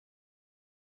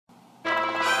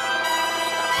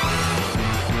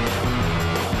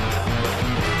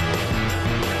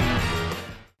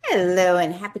Hello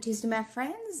and happy Tuesday, my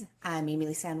friends. I'm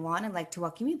Emily San Juan. I'd like to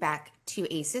welcome you back to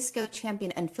a Cisco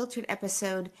Champion Unfiltered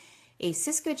episode, a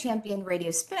Cisco Champion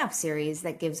radio spin-off series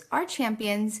that gives our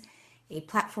champions a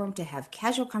platform to have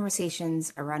casual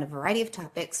conversations around a variety of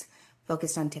topics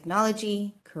focused on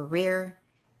technology, career,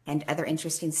 and other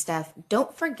interesting stuff.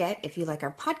 Don't forget, if you like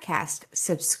our podcast,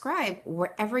 subscribe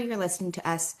wherever you're listening to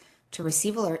us to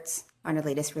receive alerts on our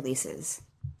latest releases.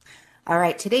 All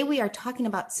right, today we are talking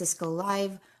about Cisco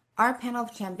Live. Our panel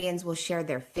of champions will share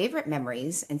their favorite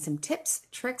memories and some tips,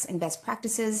 tricks, and best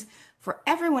practices for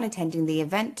everyone attending the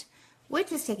event,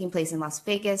 which is taking place in Las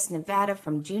Vegas, Nevada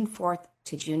from June 4th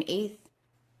to June 8th.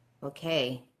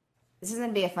 Okay, this is going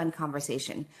to be a fun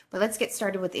conversation, but let's get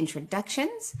started with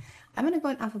introductions. I'm going to go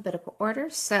in alphabetical order.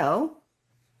 So,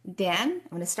 Dan, I'm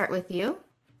going to start with you.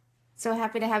 So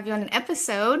happy to have you on an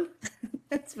episode.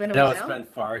 It's been a while. It's been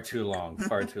far too long,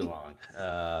 far too long.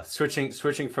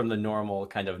 Switching from the normal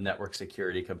kind of network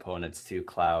security components to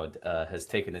cloud has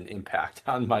taken an impact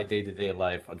on my day-to-day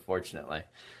life, unfortunately.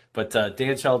 But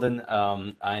Dan Sheldon,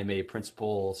 I'm a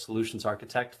principal solutions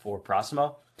architect for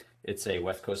Proximo. It's a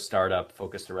West Coast startup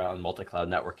focused around multi-cloud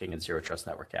networking and zero trust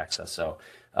network access. So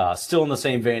still in the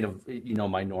same vein of,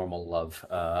 my normal love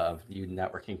of you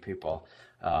networking people.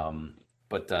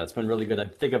 But it's been really good. I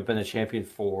think I've been a champion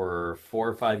for 4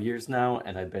 or 5 years now,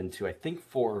 and I've been to, I think,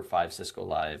 4 or 5 Cisco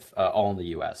Live, all in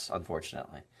the US,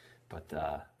 unfortunately. But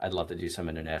I'd love to do some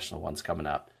international ones coming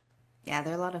up. Yeah,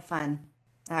 they're a lot of fun.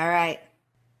 All right,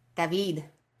 David.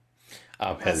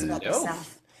 Hello.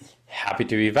 Happy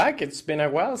to be back. It's been a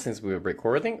while since we were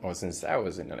recording, or since I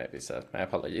was in an episode. My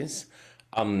apologies.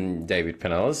 I'm David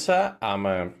Penalosa. I'm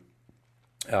a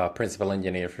principal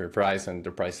engineer for Verizon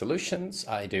Enterprise Solutions.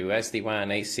 I do SD-WAN,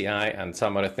 ACI, and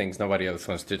some other things nobody else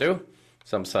wants to do.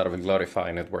 Some sort of a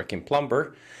glorified networking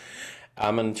plumber.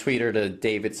 I'm on Twitter, the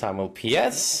David Samuel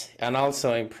PS, and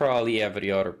also in probably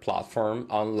every other platform,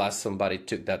 unless somebody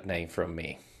took that name from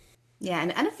me. Yeah,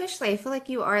 and unofficially, I feel like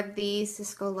you are the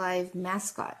Cisco Live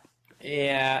mascot.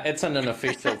 Yeah, it's an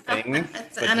unofficial thing.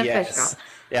 It's unofficial. Yes.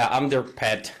 Yeah, I'm their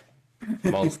pet,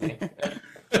 mostly.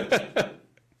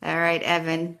 All right,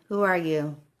 Evan, who are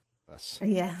you? Us.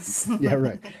 Yes. Yeah,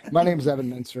 right. My name is Evan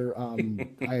Mincer.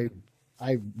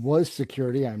 I was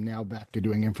security. I'm now back to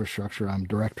doing infrastructure. I'm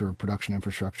director of production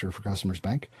infrastructure for Customers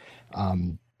Bank.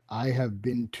 I have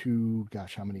been to,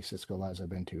 gosh, how many Cisco Lives I've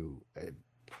been to?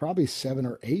 Probably 7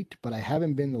 or 8, but I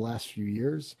haven't been the last few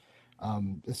years.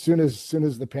 As soon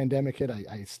as the pandemic hit,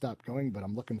 I stopped going, but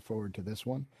I'm looking forward to this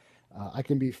one. I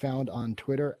can be found on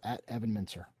Twitter at Evan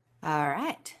Mincer. All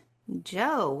right.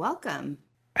 Joe, welcome.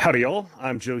 Howdy, y'all.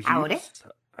 I'm Joe Hughes.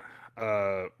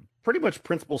 Howdy. Pretty much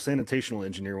principal sanitational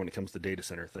engineer when it comes to data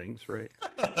center things, right?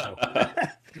 So,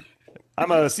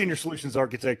 I'm a senior solutions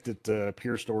architect at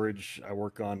Pure Storage. I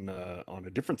work on a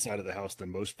different side of the house than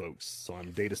most folks. So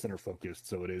I'm data center focused.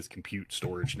 So it is compute,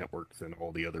 storage, networks, and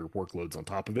all the other workloads on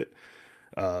top of it.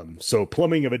 So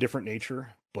plumbing of a different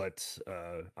nature, but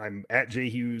I'm at J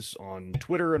Hughes on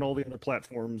Twitter and all the other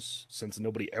platforms. Since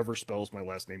nobody ever spells my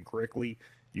last name correctly,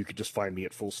 you could just find me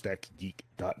at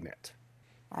fullstackgeek.net.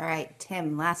 All right,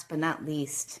 Tim, last but not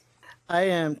least. I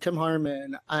am Tim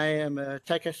Harmon. I am a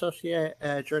tech associate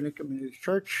at Journey Community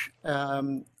Church.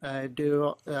 I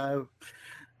do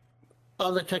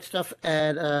all the tech stuff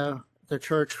at the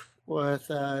church with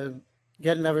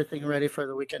getting everything ready for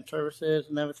the weekend services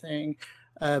and everything.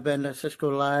 I've been to Cisco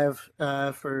Live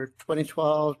for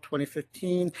 2012,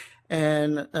 2015,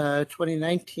 and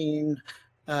 2019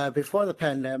 before the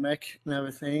pandemic and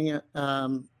everything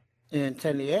in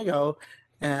San Diego.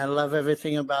 And I love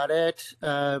everything about it.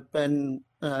 Been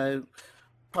part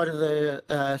of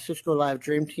the Cisco Live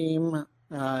Dream Team,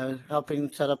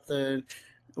 helping set up the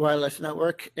wireless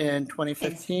network in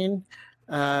 2015.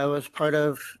 I was part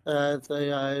of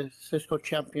the Cisco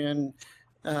Champion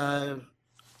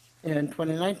in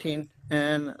 2019,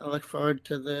 and I look forward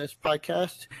to this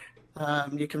podcast.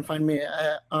 You can find me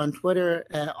on Twitter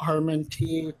at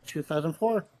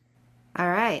HarmonT2004. All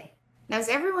right. Now, is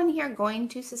everyone here going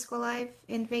to Cisco Live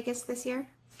in Vegas this year?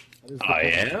 I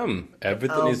am.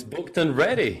 Everything is booked and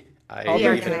ready. We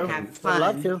are going to have fun. I'd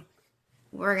love to.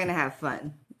 We're going to have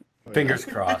fun. Fingers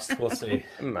crossed. We'll see.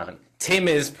 Man, Tim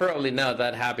is probably not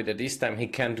that happy that this time he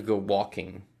can't go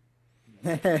walking.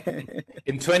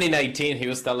 In 2019, he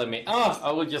was telling me, I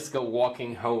will just go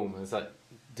walking home. I was like,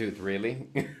 dude, really?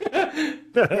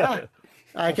 Yeah,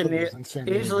 I can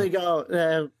easily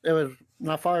go. It was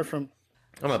not far from.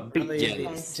 I'm a big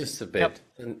jealous, just a bit. Yep.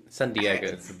 And San Diego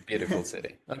is a beautiful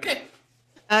city. Okay.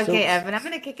 Okay, Evan, I'm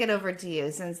going to kick it over to you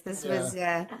since this was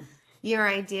Your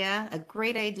idea, a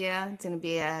great idea. It's going to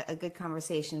be a good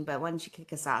conversation, but why don't you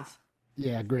kick us off?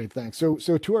 Yeah, great. Thanks. So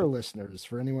to our listeners,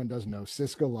 for anyone who doesn't know,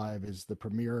 Cisco Live is the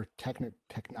premier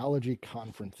technology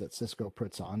conference that Cisco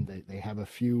puts on. They have a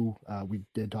few. We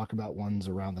did talk about ones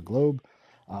around the globe.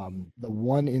 The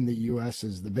one in the U.S.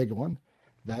 is the big one.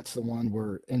 That's the one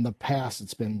where in the past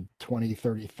it's been 20,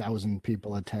 30,000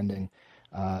 people attending.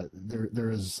 There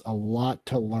is a lot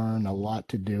to learn, a lot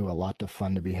to do, a lot of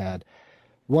fun to be had.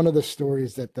 One of the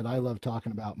stories that I love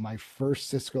talking about, my first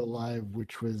Cisco Live,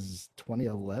 which was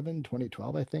 2011,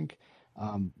 2012, I think.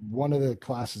 One of the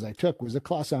classes I took was a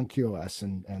class on QoS,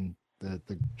 and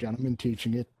the gentleman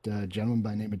teaching it, a gentleman by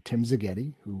the name of Tim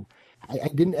Zaghetti, who I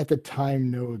didn't at the time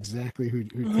know exactly who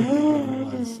Tim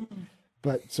Zaghetti was.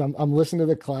 But so I'm listening to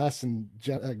the class, and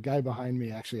a guy behind me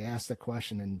actually asked the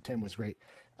question, and Tim was great.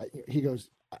 He goes,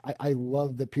 I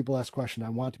love that people ask questions. I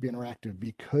want to be interactive.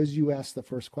 Because you asked the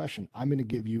first question, I'm going to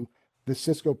give you the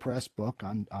Cisco Press book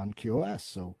on QoS.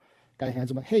 So guy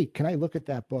hands him like, hey, can I look at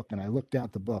that book? And I looked down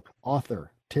at the book,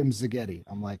 author Tim Zaghetti.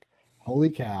 I'm like, holy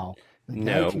cow. The guy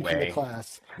No teaching way. the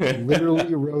class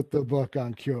literally wrote the book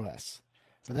on QoS.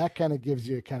 So that kind of gives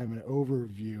you kind of an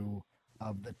overview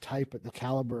of the type of the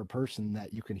caliber of person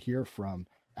that you can hear from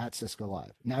at Cisco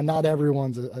Live. Now, not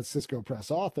everyone's a Cisco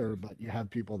Press author, but you have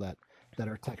people that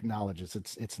are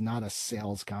technologists. It's not a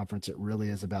sales conference. It really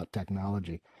is about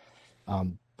technology.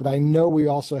 But I know we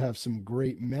also have some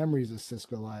great memories of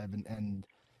Cisco Live, and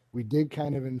we did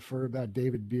kind of infer about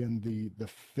David being the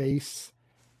face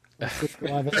of Cisco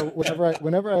Live.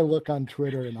 Whenever I look on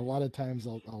Twitter, and a lot of times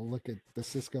I'll look at the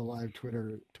Cisco Live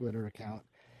Twitter account,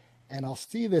 and I'll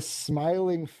see this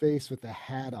smiling face with a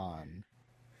hat on.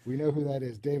 We know who that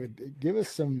is. David, give us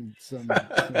some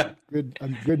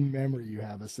good memory you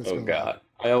have of Cisco Oh Live. God,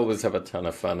 I always have a ton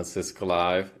of fun at Cisco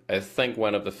Live. I think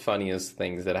one of the funniest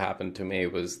things that happened to me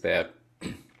was that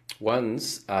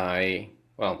once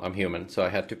I'm human, so I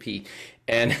had to pee,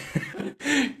 and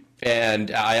and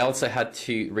I also had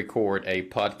to record a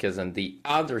podcast on the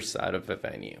other side of the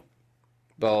venue.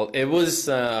 Well, it was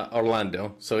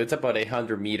Orlando, so it's about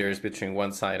 100 meters between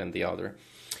one side and the other.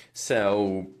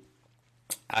 So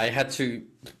I had to,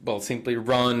 simply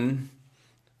run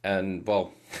and,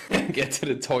 get to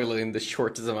the toilet in the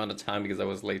shortest amount of time because I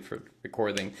was late for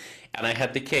recording. And I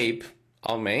had the cape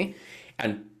on me.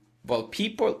 And,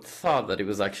 people thought that it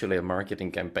was actually a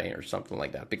marketing campaign or something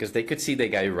like that because they could see the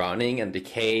guy running and the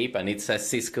cape and it says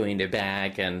Cisco in the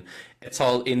back and it's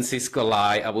all in Cisco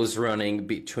Live. I was running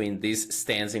between these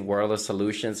stands in wireless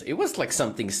solutions. It was like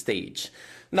something staged.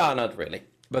 No, not really.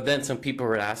 But then some people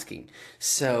were asking,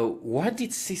 so what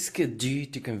did Cisco do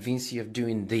to convince you of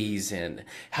doing these? And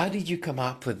how did you come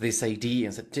up with this idea?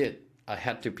 And I said, dude, I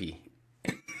had to pee.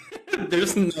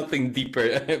 There's nothing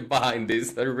deeper behind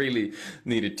this. I really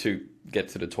needed to get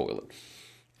to the toilet.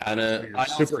 And Your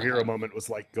superhero moment was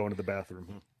like going to the bathroom.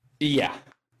 Huh? Yeah.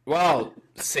 Well,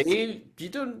 you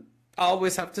don't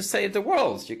always have to save the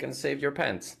world. You can save your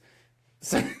pants.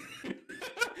 So,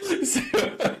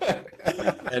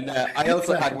 and I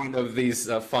also had one of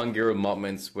these fun girl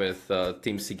moments with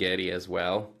Tim Zaghetti as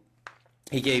well.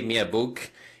 He gave me a book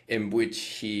in which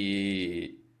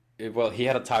he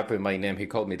had a typo in my name. He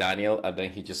called me Daniel, and then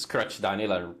he just scratched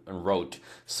Daniel and wrote,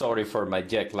 "Sorry for my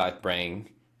jet-lag brain."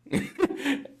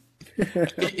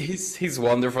 He's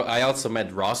wonderful. I also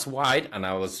met Ross White, and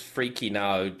I was freaking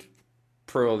out,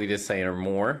 probably the same or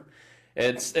more.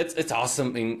 It's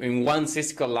awesome. In one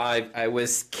Cisco Live, I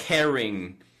was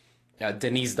carrying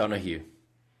Denise Donahue.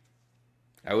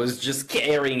 I was just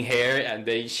carrying her, and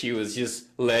then she was just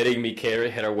letting me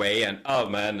carry her away. And oh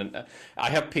man, and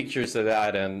I have pictures of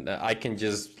that, and I can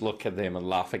just look at them and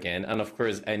laugh again. And of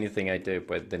course, anything I do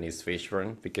with Denise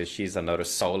Fishburne, because she's another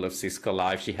soul of Cisco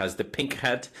Live. She has the pink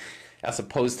hat, as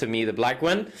opposed to me, the black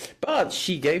one. But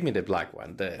she gave me the black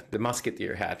one, the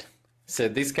musketeer hat. So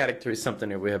this character is something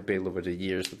that we have built over the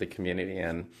years with the community,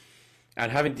 and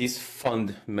having these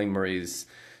fond memories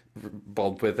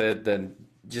involved with it, then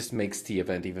just makes the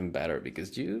event even better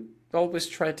because you always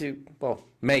try to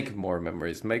make more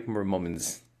memories, make more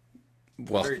moments.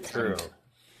 Well, very true.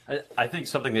 I think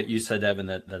something that you said, Evan,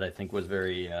 that I think was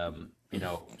very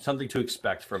something to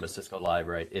expect from a Cisco Live,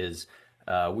 right, is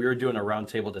we were doing a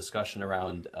roundtable discussion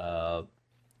around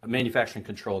manufacturing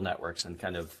control networks and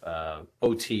kind of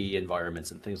OT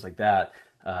environments and things like that,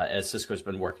 as Cisco's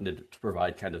been working to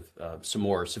provide kind of some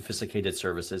more sophisticated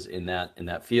services in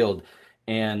that field.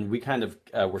 And we kind of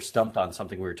were stumped on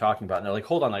something we were talking about. And they're like,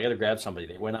 hold on, I got to grab somebody.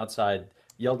 They went outside,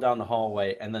 yelled down the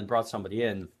hallway, and then brought somebody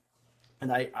in.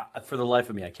 And I, for the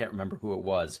life of me, I can't remember who it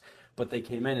was. but they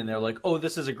came in and they're like, oh,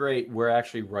 this is we're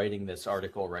actually writing this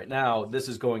article right now. This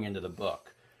is going into the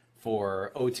book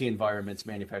for OT environments,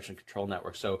 manufacturing control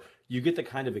network. So you get the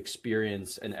kind of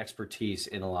experience and expertise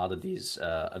in a lot of these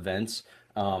events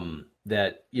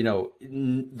that,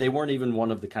 they weren't even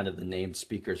one of the kind of the named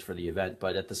speakers for the event,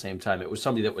 but at the same time, it was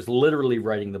somebody that was literally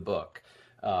writing the book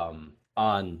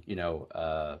on,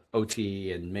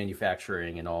 OT and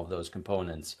manufacturing and all of those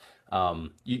components.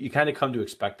 You kind of come to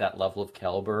expect that level of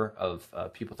caliber of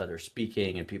people that are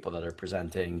speaking and people that are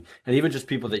presenting, and even just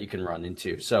people that you can run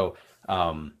into. So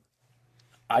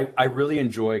I really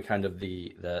enjoy kind of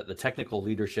the technical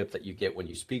leadership that you get when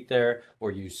you speak there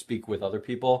or you speak with other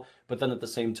people. But then at the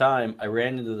same time, I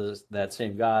ran into that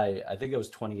same guy, I think it was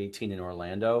 2018 in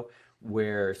Orlando,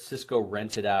 where Cisco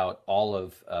rented out all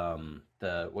of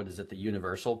the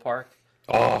Universal Park.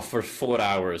 Oh, for 4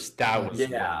 hours. That was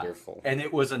wonderful. And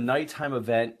it was a nighttime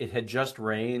event. It had just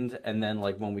rained, and then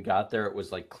like when we got there, it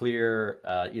was like clear.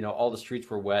 All the streets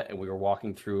were wet, and we were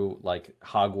walking through like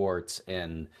Hogwarts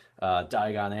and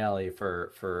Diagon Alley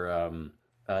for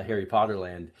Harry Potter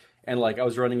Land, and like I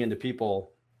was running into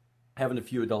people having a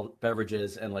few adult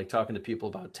beverages and like talking to people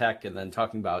about tech and then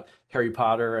talking about Harry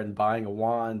Potter and buying a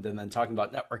wand and then talking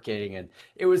about networking. And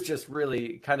it was just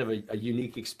really kind of a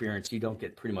unique experience you don't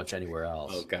get pretty much anywhere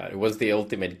else. Oh God, it was the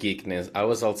ultimate geekness. I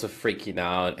was also freaking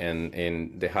out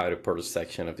in the Harry Potter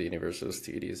section of the Universal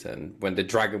Studios. And when the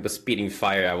dragon was spitting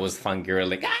fire, I was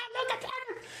fangirling. Ah, look at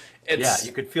that! Yeah,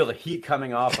 you could feel the heat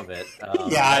coming off of it.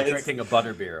 Drinking a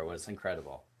butterbeer was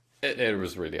incredible. It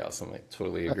was really awesome. I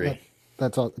totally agree.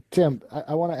 That's all. Tim,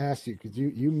 I want to ask you, because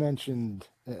you mentioned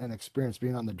an experience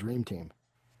being on the Dream Team.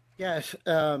 Yes,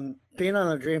 being on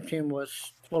the Dream Team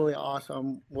was totally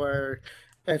awesome. Where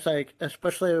it's like,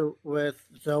 especially with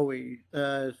Zoe.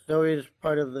 Zoe is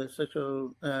part of the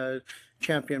Cisco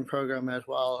Champion program as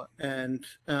well, and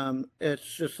it's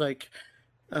just like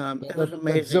it was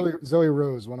amazing. Zoe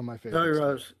Rose, one of my favorites. Zoe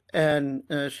Rose, and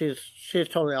she's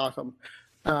totally awesome.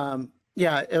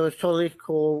 It was totally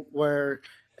cool. Where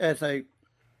it's like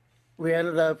we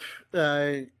ended up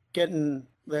getting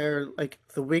there like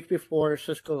the week before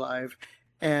Cisco Live,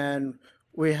 and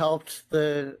we helped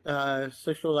the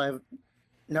Cisco Live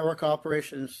Network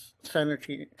Operations Center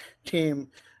team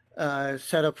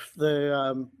set up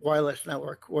the wireless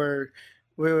network, where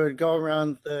we would go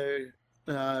around the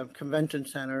convention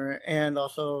center and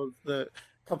also the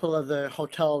couple of the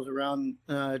hotels around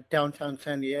downtown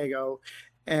San Diego,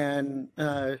 and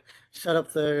set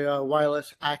up the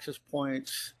wireless access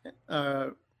points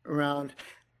around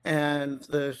and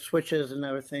the switches and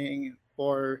everything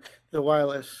for the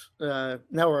wireless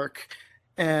network.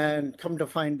 And come to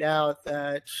find out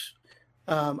that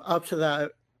up to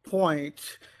that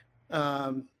point,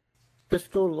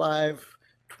 Cisco Live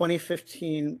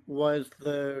 2015 was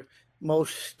the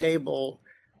most stable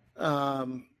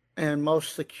and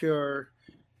most secure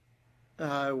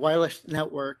wireless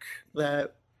network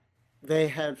that they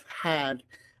have had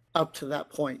up to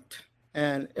that point.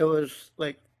 And it was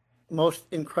like most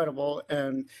incredible,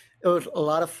 and it was a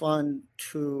lot of fun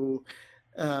to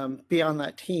be on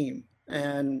that team,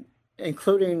 and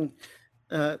including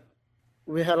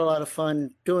we had a lot of fun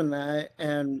doing that,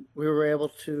 and we were able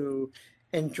to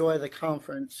enjoy the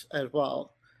conference as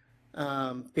well,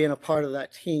 being a part of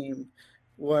that team,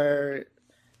 where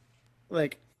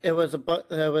like it was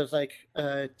like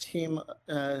a team,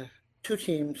 two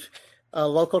teams, a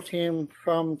local team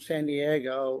from San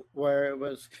Diego, where it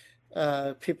was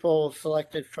people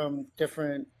selected from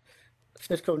different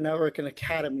Cisco network and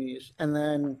academies, and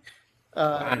then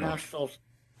a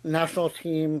national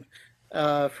team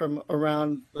from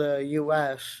around the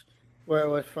U.S., where it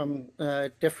was from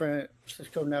different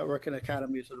Cisco network and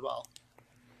academies as well.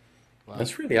 Wow.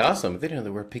 That's really awesome. They know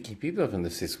that we're picking people from the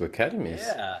Cisco academies.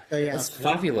 Yeah, that's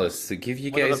fabulous to give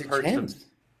you guys a chance.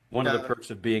 One of the perks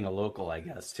of being a local, I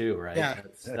guess, too, right? Yeah.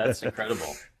 That's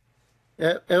incredible.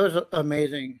 It was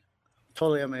amazing.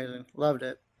 Totally amazing. Loved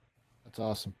it. That's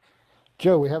awesome.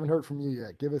 Joe, we haven't heard from you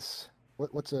yet. Give us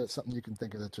what's something you can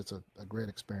think of that's just a great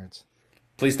experience.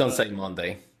 Please don't say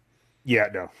Monday. Yeah,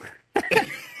 no.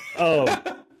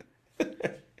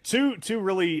 Two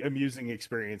really amusing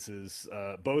experiences.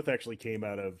 Both actually came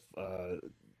out of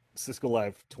Cisco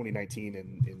Live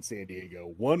 2019 in San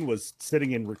Diego. One was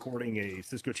sitting and recording a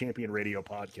Cisco Champion Radio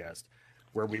podcast,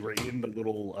 where we were in the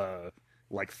little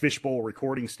like fishbowl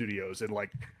recording studios and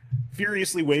like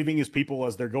furiously waving as people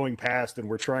as they're going past, and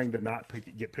we're trying to not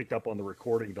get picked up on the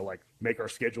recording to like make our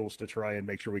schedules to try and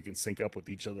make sure we can sync up with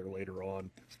each other later on,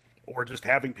 or just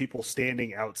having people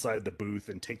standing outside the booth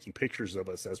and taking pictures of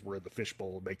us as we're in the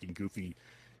fishbowl making goofy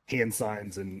hand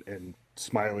signs and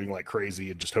smiling like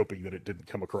crazy and just hoping that it didn't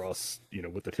come across,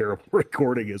 with the terrible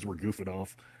recording as we're goofing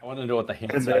off. I want to know what the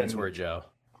hand signs were, Joe.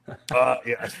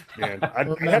 Yeah, man. I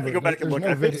have to go back and look.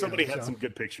 I think somebody had some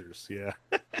good pictures. Yeah.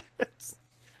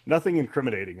 Nothing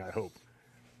incriminating, I hope.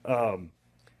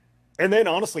 And then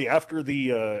honestly, after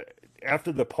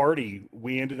the party,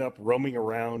 we ended up roaming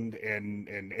around and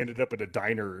ended up at a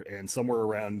diner, and somewhere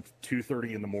around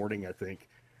 2:30 in the morning, I think,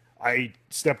 I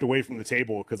stepped away from the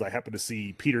table because I happened to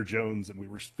see Peter Jones, and we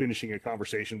were finishing a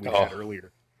conversation we had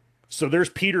earlier. So there's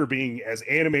Peter being as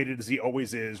animated as he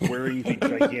always is, wearing the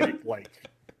gigantic, like,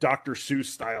 Dr. Seuss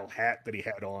style hat that he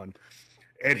had on.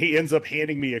 And he ends up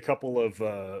handing me a couple of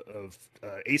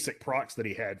ASIC procs that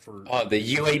he had for...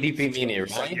 the UADP Mini,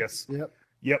 right? Yes.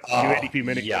 Yep. UADP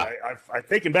Mini. Yeah. I've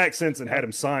taken back since and had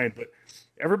him signed, but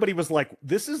everybody was like,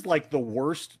 this is like the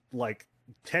worst, like,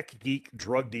 tech geek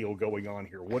drug deal going on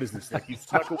here. What is this? Like, you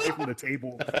stuck away from the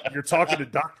table. You're talking to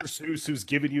Dr. Seuss, who's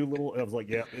giving you a little... I was like,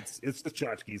 yeah, it's the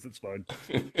tchotchkes. It's fine.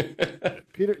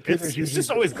 It's just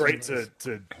always great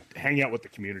to hang out with the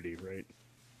community, right?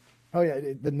 Oh yeah,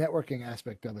 the networking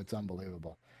aspect of it's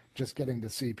unbelievable. Just getting to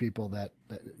see people that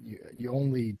you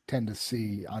only tend to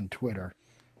see on Twitter,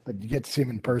 but you get to see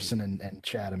them in person and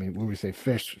chat. I mean, what we say,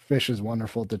 Fish is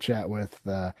wonderful to chat with.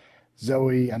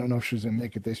 Zoe, I don't know if she's gonna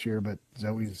make it this year, but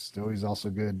Zoe's also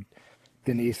good.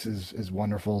 Denise is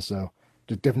wonderful. So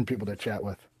just different people to chat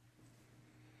with.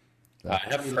 I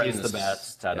have friends. The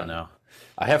best. I don't know.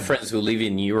 I have friends who live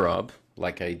in Europe,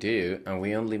 like I do, and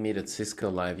we only meet at Cisco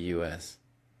Live US.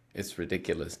 It's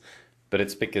ridiculous, but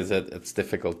it's because it's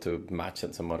difficult to match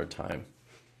at some other time.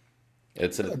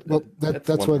 That's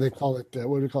why they call it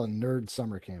what do we call it? Nerd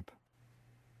summer camp,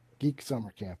 geek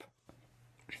summer camp.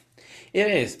 It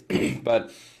is,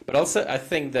 but also I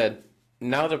think that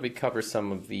now that we cover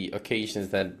some of the occasions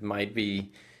that might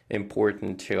be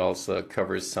important to also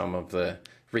cover some of the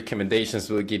recommendations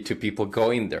we'll give to people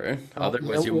going there.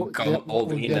 Otherwise, you will come all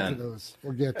the in.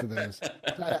 We'll get to those.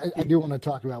 I do want to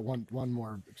talk about one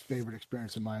more favorite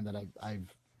experience of mine that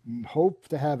I've hoped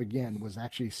to have again was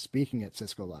actually speaking at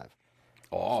Cisco Live.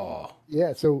 Oh.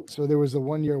 Yeah, so there was the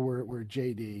one year where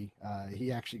JD,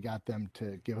 he actually got them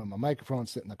to give him a microphone,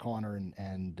 sit in the corner,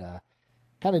 and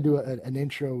kind of do an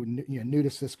intro, new to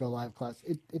Cisco Live class.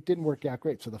 It didn't work out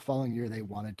great. So the following year, they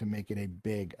wanted to make it a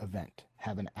big event,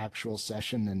 have an actual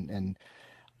session. And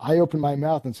I opened my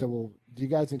mouth and said, well, do you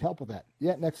guys need help with that?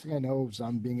 Yeah, next thing I know is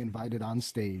I'm being invited on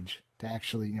stage to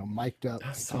actually, mic'd up.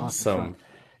 That's awesome.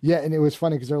 Yeah, and it was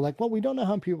funny because they're like, well, we don't know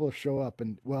how people show up.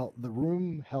 And, well, the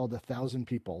room held 1,000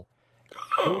 people.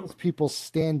 Those people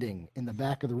standing in the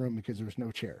back of the room because there was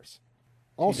no chairs.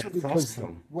 Also because,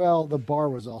 well, the bar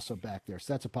was also back there,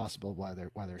 so that's a possible why they're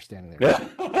standing there.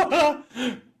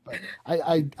 But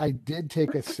I did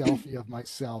take a selfie of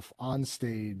myself on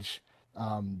stage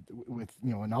with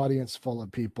an audience full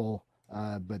of people.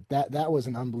 But that was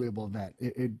an unbelievable event.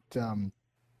 It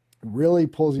really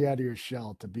pulls you out of your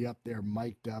shell to be up there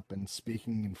mic'd up and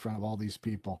speaking in front of all these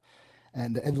people.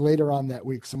 And later on that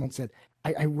week, someone said,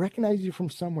 I recognize you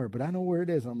from somewhere, but I don't know where it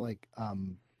is. I'm like,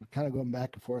 kind of going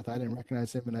back and forth. I didn't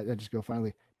recognize him, and I just go,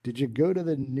 finally, did you go to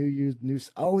the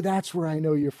news? Oh, that's where I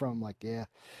know you're from. Like, yeah,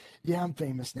 I'm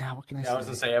famous now. What can I say? I was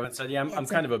gonna say, Evan said, yeah, I'm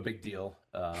kind of a big deal.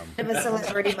 It was a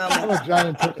celebrity moment. I'm a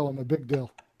giant pickle. I'm a big deal.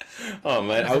 Oh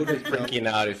man, I would be freaking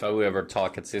out if I would ever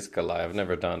talk at Cisco Live. I've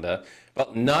never done that.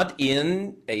 But not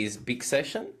in a big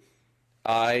session.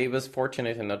 I was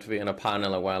fortunate enough to be in a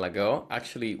panel a while ago.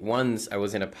 Actually, once I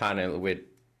was in a panel with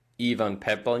Ivan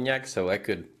Pepelniak, so I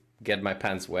could get my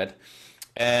pants wet.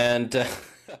 And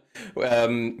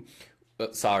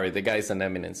sorry, the guy's an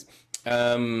eminence.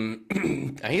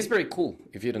 And he's very cool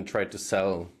if you don't try to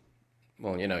sell,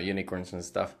 well, unicorns and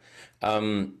stuff.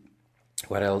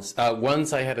 What else?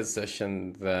 Once I had a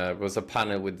session, there was a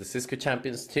panel with the Cisco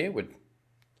champions too, with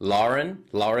Lauren.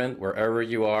 Lauren, wherever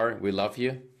you are, we love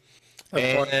you.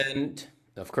 And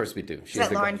of course we do. Is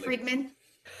that Lauren Friedman?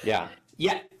 Yeah.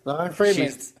 Lauren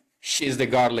Friedman. She's the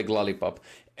garlic lollipop.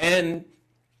 And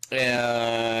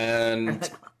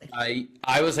I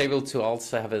was able to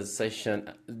also have a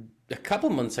session a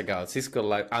couple months ago at Cisco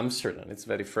Live. I'm certain it's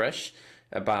very fresh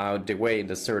about the way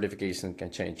the certification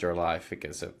can change your life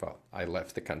because I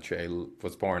left the country I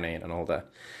was born in and all that.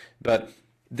 But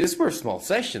these were small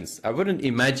sessions. I wouldn't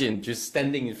imagine just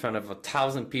standing in front of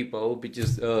 1,000 people.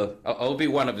 I'll be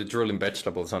one of the drooling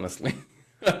vegetables, honestly.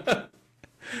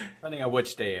 Depending on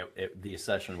which day the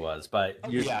session was, but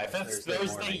usually if that's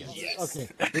Thursday, yes. Okay,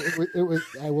 it was.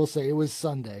 I will say it was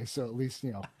Sunday, so at least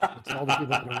it's all the people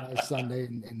that arrived Sunday,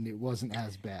 and it wasn't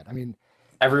as bad. I mean,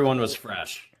 everyone was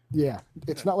fresh. Yeah,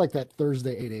 it's not like that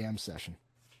Thursday 8 a.m. session.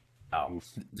 Wow.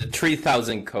 The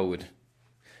 3000 code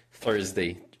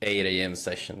Thursday 8 a.m.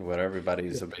 session where everybody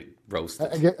is a bit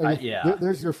roasted. Yeah.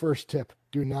 There's your first tip.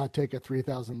 Do not take a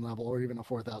 3000 level or even a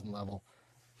 4000 level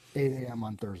 8 a.m.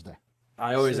 on Thursday.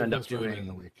 I always Save end up those for later in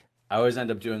the doing week. I always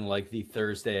end up doing like the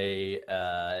Thursday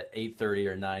 8:30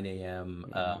 or 9 a.m.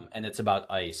 And it's about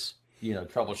ice,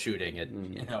 troubleshooting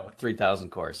at 3000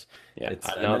 course. Yeah, It's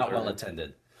not well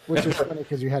attended. Which is funny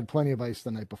because you had plenty of ice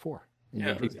the night before.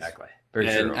 Yeah, exactly. Very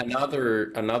and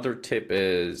true. another tip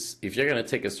is if you're gonna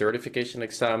take a certification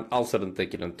exam, also don't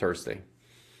take it on Thursday.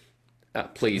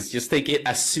 Please just take it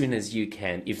as soon as you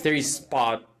can. If there is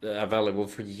spot available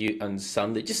for you on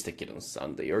Sunday, just take it on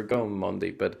Sunday or go on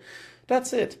Monday. But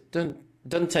that's it.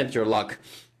 Don't tempt your luck.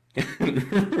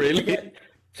 Really.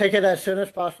 Take it as soon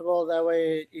as possible. That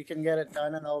way you can get it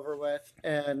done and over with,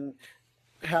 and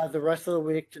have the rest of the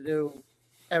week to do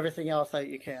everything else that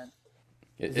you can.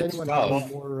 Does It's anyone tough.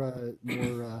 have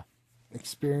more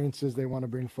experiences they want to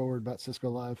bring forward about Cisco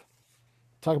Live?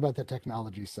 Talk about the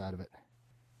technology side of it.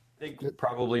 I think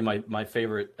probably my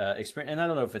favorite experience, and I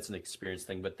don't know if it's an experience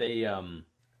thing, but they,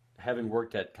 having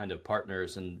worked at kind of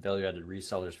partners and value-added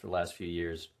resellers for the last few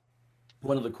years,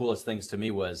 one of the coolest things to me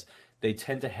was they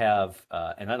tend to have,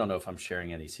 and I don't know if I'm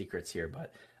sharing any secrets here,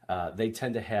 but they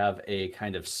tend to have a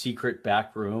kind of secret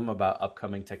back room about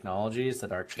upcoming technologies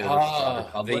that aren't shared with the broader The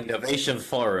public. innovation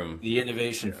forum. The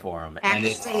innovation forum. And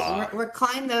it's, Actually, we're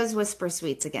calling those Whisper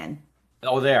Suites again.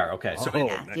 they are. Okay. So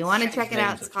Yeah, if you want to check it out,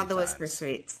 Names it's a called the few Whisper times.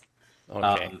 Suites.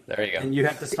 Okay, there you go. and you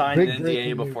have to sign Big an NDA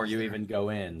breaking before news you there. even go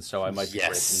in. So I might be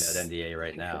Yes. breaking that NDA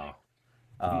right now.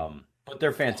 But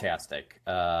they're fantastic.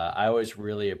 I always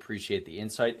really appreciate the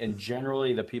insight, and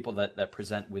generally the people that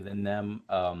present within them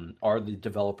are the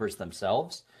developers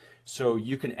themselves. So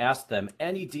you can ask them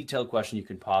any detailed question you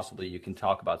can possibly. You can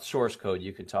talk about source code.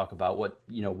 You can talk about what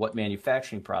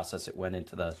manufacturing process it went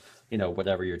into the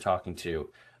whatever you're talking to.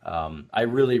 I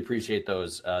really appreciate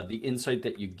those. The insight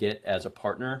that you get as a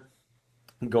partner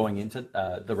going into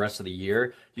the rest of the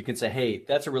year, you can say, hey,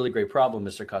 that's a really great problem,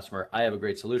 Mr. Customer. I have a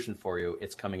great solution for you.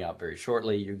 It's coming out very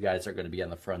shortly. You guys are going to be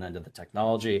on the front end of the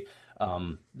technology.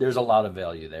 There's a lot of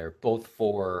value there, both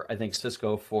for, I think,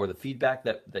 Cisco, for the feedback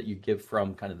that you give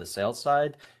from kind of the sales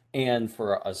side, and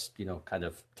for us, kind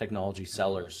of technology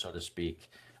sellers, so to speak,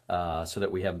 so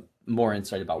that we have more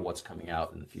insight about what's coming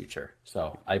out in the future.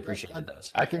 So I appreciate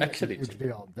those. I think that's a Actually, huge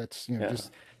deal. That's Yeah.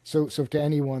 just so to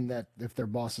anyone that if their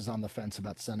boss is on the fence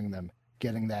about sending them,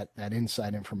 getting that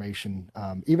inside information,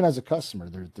 even as a customer,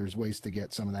 there's ways to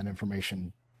get some of that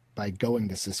information by going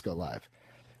to Cisco Live.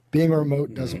 Being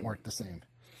remote doesn't work the same.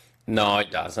 No,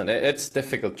 it doesn't. It's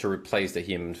difficult to replace the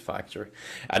human factor.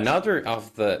 Another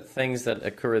of the things that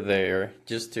occur there,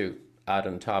 just to add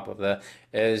on top of that,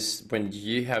 is when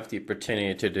you have the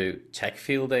opportunity to do Tech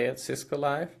Field Day at Cisco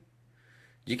Live,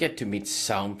 you get to meet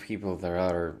some people that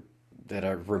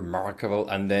are remarkable,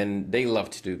 and then they love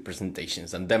to do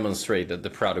presentations and demonstrate that the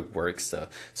product works. So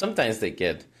sometimes they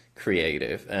get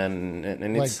creative, and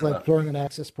it's Like throwing an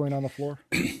access point on the floor.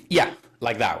 yeah,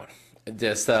 like that one.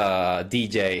 Just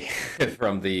DJ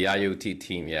from the IoT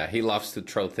team. Yeah, he loves to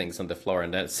throw things on the floor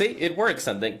and then see it works,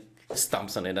 and then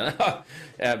stomps on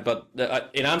it. But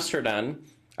in Amsterdam,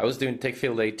 I was doing Tech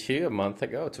Field Day 2 months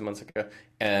ago,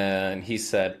 and he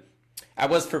said, I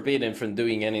was forbidden from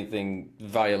doing anything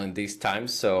violent this time,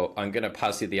 so I'm gonna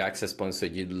pass you the access point so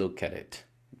you look at it,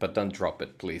 but don't drop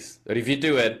it, please. But if you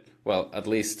do it, well, at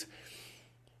least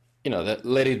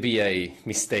let it be a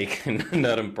mistake and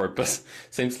not on purpose.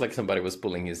 Seems like somebody was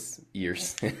pulling his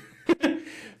ears.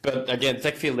 But again,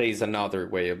 Tech Field Day is another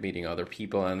way of meeting other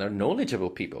people, and they're knowledgeable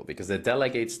people, because the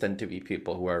delegates tend to be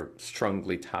people who are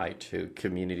strongly tied to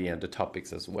community and the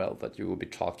topics as well that you will be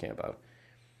talking about.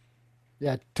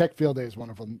 Yeah, Tech Field Day is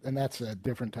wonderful, and that's a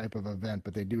different type of event,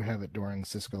 but they do have it during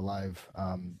Cisco Live,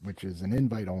 which is an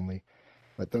invite only,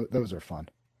 but those are fun.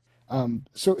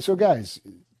 So guys,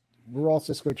 we're all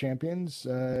Cisco champions,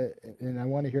 and I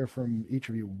want to hear from each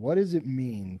of you. What does it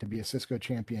mean to be a Cisco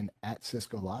champion at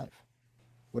Cisco Live?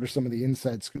 What are some of the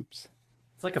inside scoops?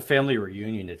 It's like a family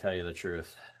reunion, to tell you the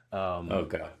truth. Oh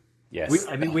God, yes.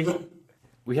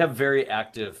 We have very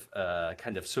active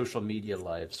kind of social media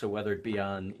life. So whether it be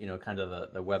on kind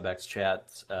of the WebEx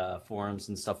chats, forums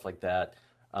and stuff like that,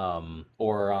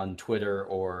 or on Twitter,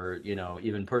 or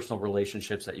even personal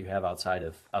relationships that you have outside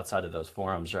of those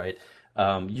forums, right?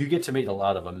 you get to meet a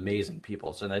lot of amazing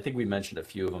people. So, and I think we mentioned a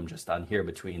few of them just on here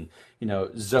between,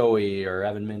 Zoe or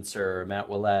Evan Mintzer or Matt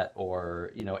Willett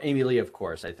or, Amy Lee, of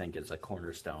course, I think is a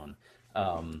cornerstone.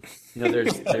 Um,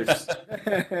 there's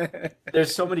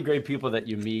so many great people that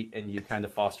you meet and you kind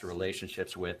of foster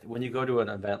relationships with. When you go to an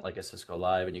event like a Cisco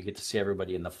Live and you get to see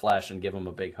everybody in the flesh and give them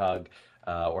a big hug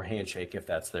or handshake if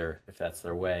that's their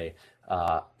way,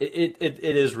 it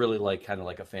is really like kind of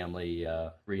like a family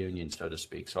reunion, so to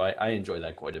speak. So I enjoy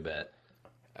that quite a bit.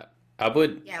 I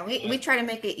would. Yeah, we try to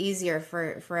make it easier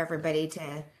for everybody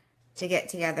to get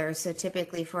together. So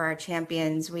typically for our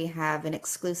champions, we have an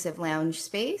exclusive lounge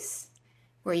space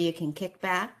where you can kick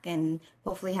back and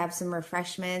hopefully have some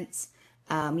refreshments.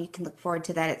 You can look forward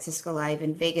to that at Cisco Live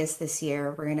in Vegas this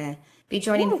year. We're going to be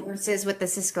joining forces with the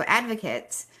Cisco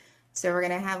Advocates. So we're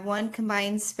going to have one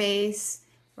combined space.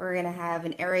 We're going to have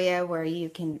an area where you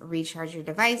can recharge your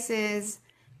devices,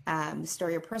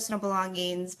 store your personal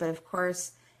belongings. But of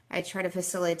course, I try to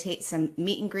facilitate some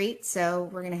meet and greets. So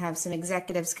we're going to have some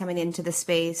executives coming into the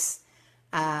space.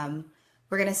 We're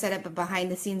going to set up a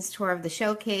behind the scenes tour of the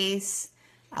showcase,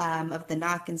 of the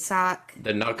Knock and Sock.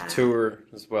 The Knock tour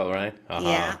as well, right?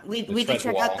 Yeah, we do Tread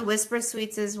check wall. out the Whisper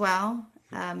Suites as well,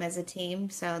 as a team.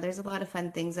 So there's a lot of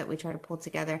fun things that we try to pull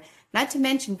together. Not to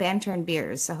mention banter and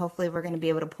beers. So hopefully we're going to be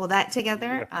able to pull that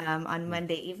together on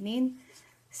Monday evening.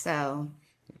 So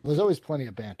There's always plenty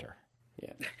of banter.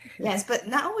 Yeah. yes, but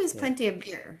not always plenty of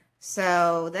beer.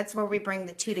 So that's where we bring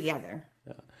the two together.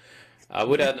 I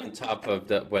would add on top of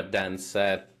what Dan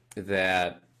said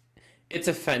that it's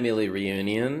a family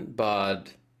reunion,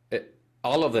 but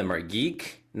all of them are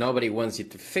geek. Nobody wants you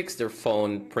to fix their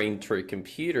phone, printer,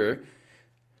 computer.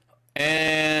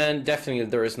 And definitely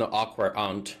there is no awkward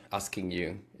aunt asking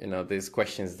you, these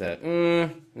questions that,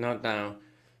 not now.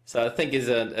 So I think it's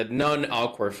a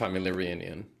non-awkward family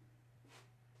reunion.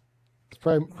 It's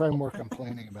probably more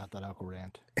complaining about that awkward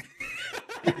rant.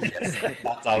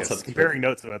 That's also Yes, comparing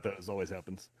notes about those always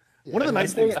happens. One of the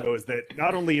nice things, though, is that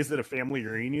not only is it a family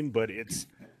reunion, but it's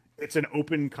an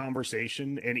open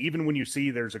conversation. And even when you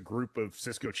see there's a group of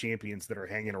Cisco champions that are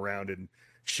hanging around and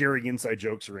sharing inside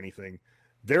jokes or anything,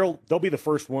 they'll be the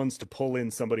first ones to pull in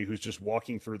somebody who's just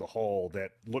walking through the hall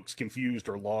that looks confused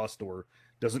or lost or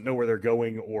doesn't know where they're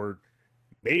going, or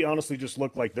may honestly just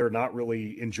look like they're not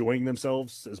really enjoying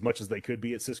themselves as much as they could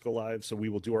be at Cisco Live. So we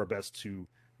will do our best to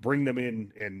bring them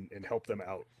in and help them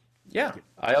out. Yeah,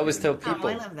 I always tell Oh, people.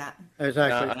 I love that.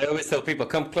 Exactly. I always tell people,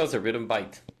 come closer, we don't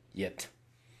bite yet.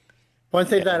 One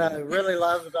thing that I really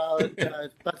love about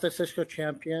the Cisco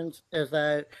Champions is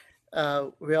that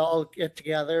we all get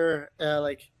together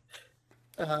on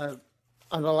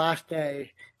the last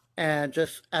day and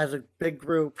just as a big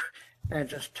group and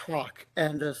just talk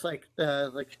and just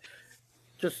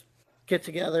just get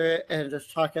together and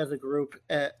just talk as a group,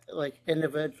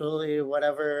 individually,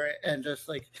 whatever, and just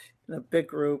in a big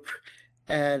group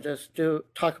and just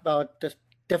talk about just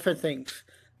different things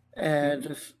and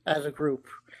just as a group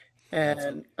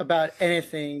and about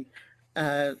anything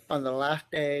on the last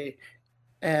day.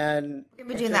 And We've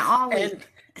been doing that all week.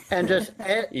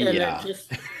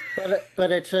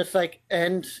 But it's just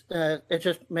ends. It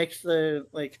just makes the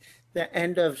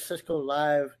end of Cisco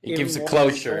Live. It even gives a more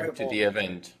closure to enjoyable. the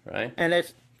event, right? And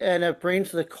it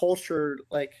brings the culture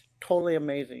totally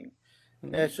amazing.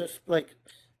 It's just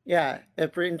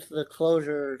it brings the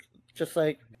closure just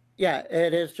it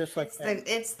is just like that.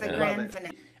 It's the grand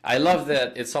finale. I love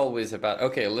that it's always about,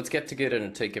 okay, let's get together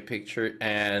and take a picture.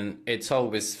 And it's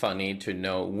always funny to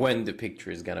know when the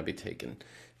picture is going to be taken.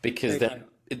 Because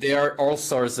there are all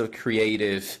sorts of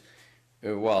creative,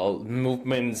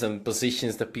 movements and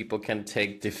positions that people can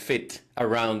take to fit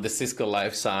around the Cisco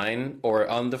Live sign or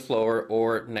on the floor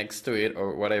or next to it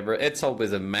or whatever. It's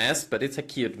always a mess, but it's a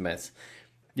cute mess.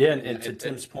 Yeah, and to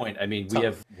Tim's point, I mean, we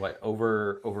have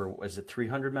over is it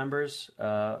 300 members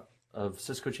of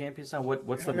Cisco Champions now?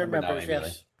 What's the number now, members, Emily?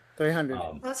 yes.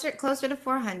 300. Closer to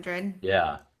 400.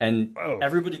 Yeah, and Oh.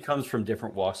 everybody comes from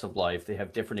different walks of life. They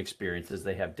have different experiences.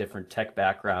 They have different tech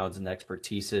backgrounds and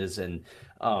expertises, and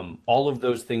all of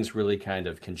those things really kind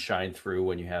of can shine through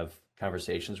when you have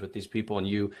conversations with these people. And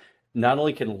you not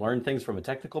only can learn things from a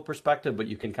technical perspective, but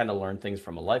you can kind of learn things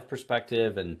from a life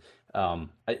perspective. And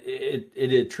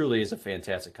it truly is a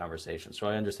fantastic conversation. So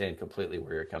I understand completely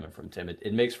where you're coming from, Tim.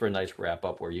 It makes for a nice wrap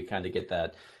up where you kind of get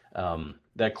that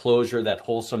that closure, that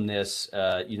wholesomeness,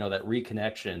 that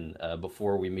reconnection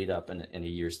before we meet up in a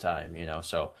year's time.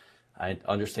 So I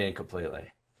understand completely.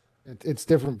 It's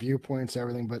different viewpoints,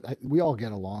 everything, but we all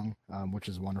get along, which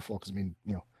is wonderful. Because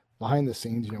behind the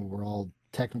scenes, we're all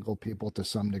technical people to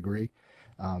some degree,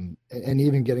 and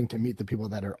even getting to meet the people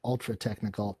that are ultra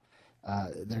technical,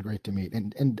 They're great to meet.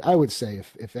 And I would say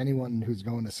if anyone who's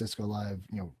going to Cisco Live,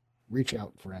 reach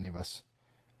out for any of us.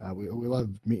 We love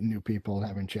meeting new people and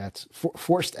having chats.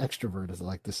 Forced extrovert, as I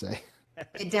like to say.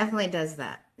 It definitely does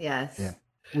that. Yes. Yeah.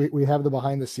 We have the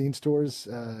behind the scenes tours.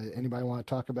 Anybody want to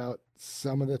talk about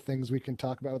some of the things we can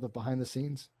talk about with the behind the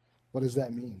scenes? What does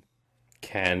that mean?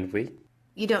 Can we?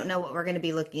 You don't know what we're going to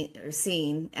be looking or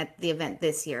seeing at the event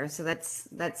this year, so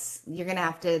that's you're going to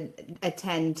have to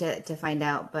attend to find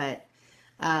out. But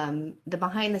the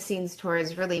behind the scenes tour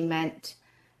is really meant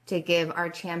to give our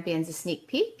champions a sneak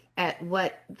peek at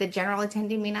what the general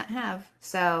attendee may not have.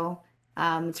 So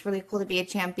it's really cool to be a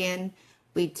champion.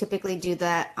 We typically do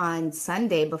that on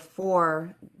Sunday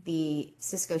before the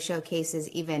Cisco showcase is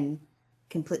even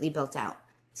completely built out.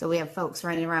 So we have folks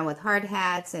running around with hard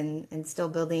hats and still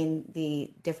building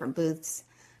the different booths.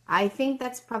 I think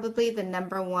that's probably the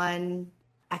number one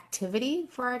activity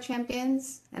for our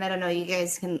champions. And I don't know, you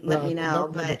guys can let me know.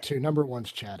 But number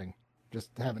one's chatting, just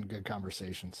having good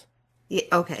conversations. Yeah,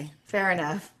 okay, fair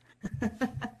enough.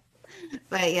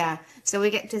 But yeah, so we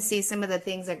get to see some of the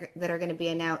things that are going to be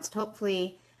announced.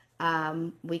 Hopefully,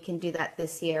 we can do that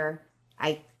this year.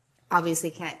 I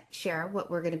obviously can't share what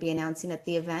we're going to be announcing at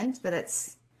the event, but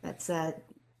that's to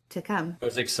come. It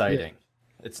was exciting.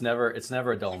 Yeah. It's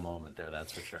never a dull moment there.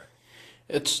 That's for sure.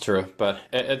 It's true, but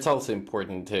it's also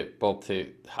important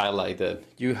to highlight that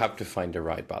you have to find the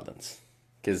right balance,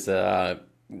 because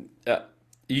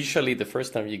usually the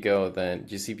first time you go, then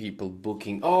you see people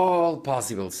booking all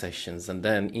possible sessions, and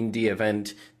then in the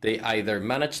event they either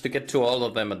manage to get to all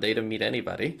of them and they don't meet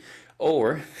anybody,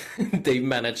 or they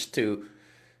manage to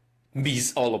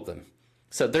miss all of them.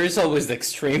 So there is always the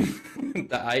extreme.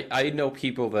 I know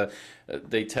people that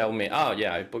they tell me, oh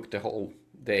yeah, I booked the whole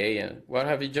day, and what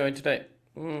have you joined today?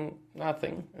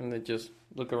 Nothing. And they just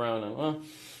look around and,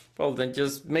 well, then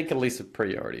just make a list of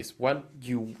priorities. What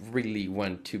you really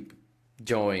want to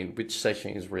join, which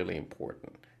session is really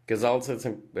important. Because also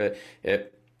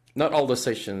not all the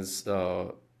sessions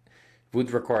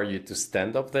would require you to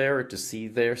stand up there or to see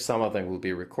there. Some of them will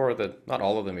be recorded. Not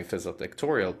all of them if it's a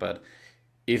tutorial, but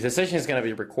if the session is going to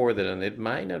be recorded and it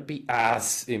might not be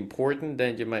as important,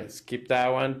 then you might skip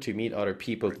that one to meet other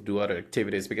people, to do other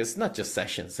activities, because it's not just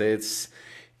sessions. There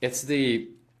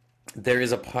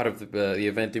is a part of the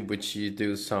event in which you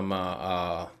do some,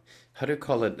 how do you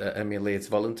call it, Emily? It's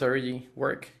voluntary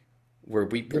work, where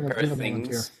we prepare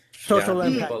things. Social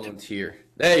impact. Volunteer.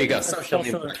 There you go. Social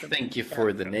impact. Thank you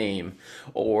for the name.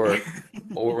 Or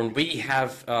when we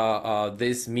have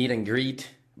this meet and greet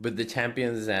with the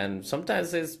champions, and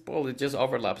sometimes it just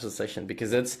overlaps a session,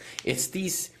 because it's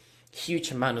these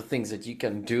huge amount of things that you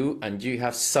can do, and you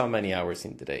have so many hours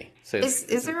in the day. So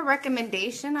is there a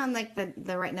recommendation on like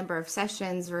the right number of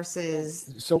sessions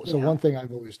versus? So one thing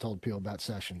I've always told people about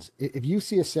sessions: if you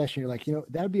see a session, you're like,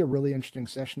 that would be a really interesting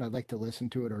session. I'd like to listen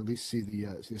to it or at least see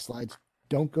the slides.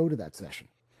 Don't go to that session,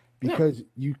 because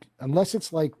unless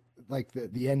it's like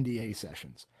the NDA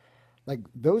sessions. Like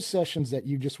those sessions that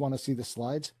you just want to see the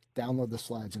slides, download the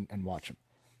slides and watch them.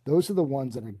 Those are the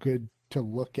ones that are good to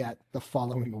look at the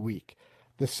following week.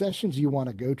 The sessions you want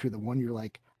to go to, the one you're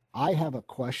like, I have a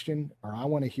question, or I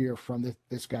want to hear from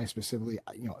this guy specifically.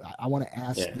 I want to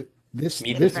ask this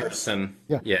person.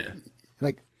 Yeah.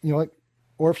 Like,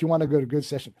 or if you want to go to a good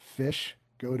session, Fish,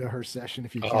 go to her session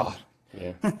if you can. Oh,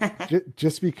 yeah.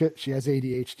 Just because she has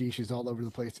ADHD, she's all over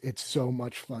the place. It's so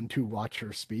much fun to watch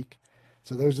her speak.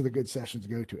 So those are the good sessions to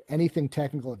go to. Anything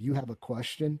technical, if you have a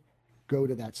question, go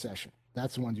to that session.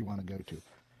 That's the ones you want to go to.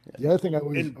 Yeah. The other thing I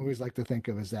always like to think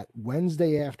of is that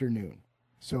Wednesday afternoon.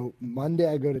 So Monday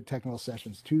I go to technical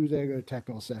sessions. Tuesday I go to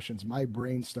technical sessions. My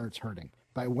brain starts hurting.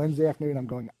 By Wednesday afternoon, I'm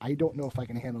going, I don't know if I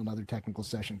can handle another technical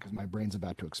session because my brain's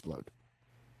about to explode.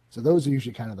 So those are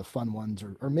usually kind of the fun ones,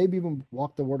 or maybe even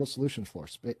walk the Wordle Solutions floor.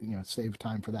 Save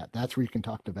time for that. That's where you can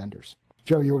talk to vendors.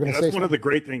 Joe, you were going to say that's one of the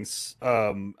great things.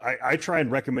 I try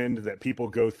and recommend that people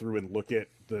go through and look at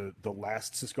the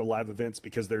last Cisco Live events,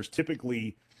 because there's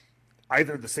typically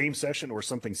either the same session or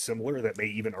something similar that may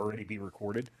even already be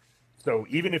recorded. So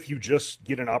even if you just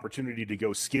get an opportunity to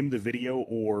go skim the video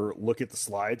or look at the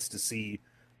slides to see,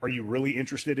 are you really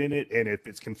interested in it? And if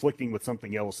it's conflicting with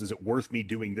something else, is it worth me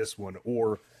doing this one?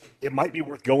 Or it might be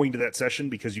worth going to that session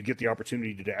because you get the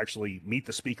opportunity to actually meet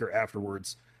the speaker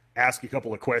afterwards, ask a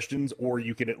couple of questions, or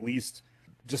you can at least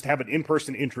just have an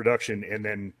in-person introduction and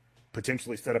then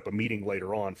potentially set up a meeting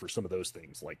later on for some of those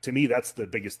things. Like, to me, that's the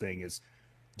biggest thing, is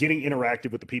getting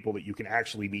interactive with the people that you can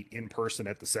actually meet in person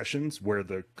at the sessions, where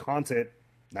the content,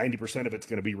 90% of it's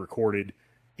going to be recorded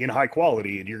in high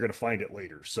quality and you're going to find it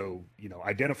later. So,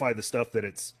 identify the stuff that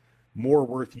it's more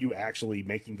worth you actually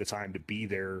making the time to be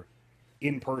there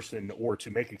in person or to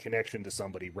make a connection to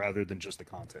somebody rather than just the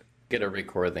content. Get a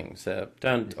recording, so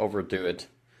don't overdo it.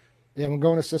 Yeah, when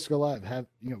going to Cisco Live,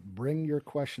 bring your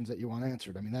questions that you want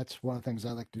answered. I mean, that's one of the things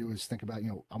I like to do is think about,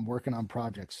 I'm working on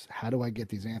projects. How do I get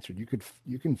these answered?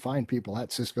 You can find people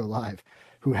at Cisco Live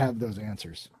who have those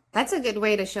answers. That's a good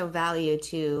way to show value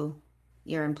to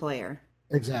your employer.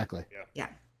 Exactly. Yeah.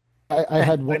 I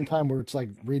had one time where it's like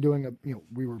redoing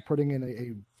we were putting in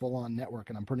a full-on network,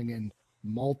 and I'm putting in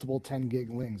multiple 10 gig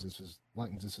links. This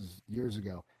is years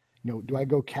ago. Do I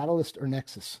go Catalyst or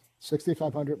Nexus?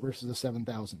 6500 versus a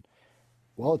 7000.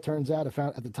 Well, it turns out I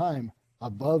found at the time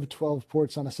above 12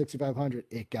 ports on a 6500,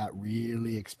 it got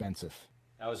really expensive.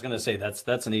 I was going to say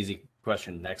that's an easy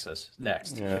question. Nexus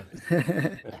next. Yeah.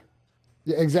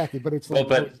 Yeah, exactly. But it's like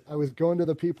Well, but I was going to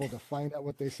the people to find out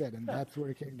what they said, and that's where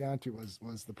it came down to was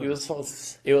the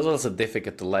price. it was also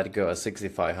difficult to let go a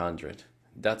 6500.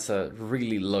 That's a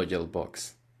really loyal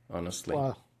box, honestly.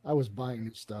 Well, I was buying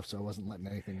new stuff, so I wasn't letting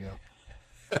anything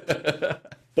go.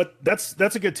 But that's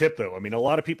a good tip, though. I mean, a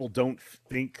lot of people don't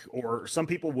think, or some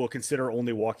people will consider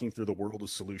only walking through the world of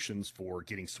solutions for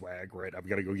getting swag, right? I've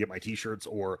got to go get my T-shirts,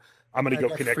 or I'm going to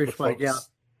go connect with folks,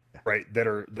 right,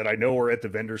 that I know are at the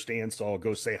vendor stand, so I'll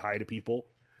go say hi to people.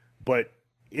 But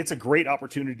it's a great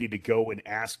opportunity to go and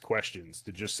ask questions,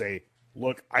 to just say,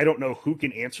 look, I don't know who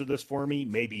can answer this for me.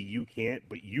 Maybe you can't,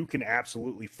 but you can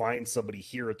absolutely find somebody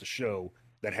here at the show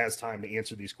that has time to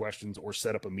answer these questions or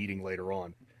set up a meeting later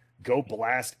on. Go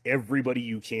blast everybody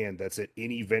you can that's at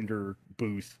any vendor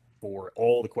booth for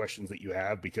all the questions that you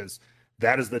have, because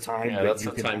that is the time that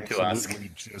you can absolutely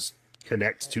just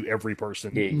connect to every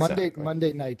person. Yeah, exactly.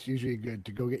 Monday night's usually good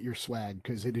to go get your swag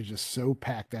because it is just so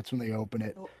packed. That's when they open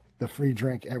it, the free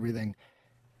drink, everything.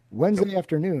 Wednesday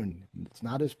afternoon, it's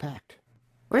not as packed.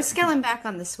 We're scaling back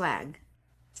on the swag,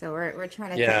 so we're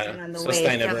trying to cut down on the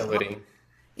sustainability.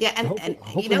 Yeah, and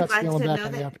hopefully not scaling back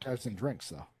on the appetizers and drinks,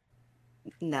 though.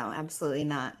 No, absolutely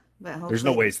not. But hopefully... There's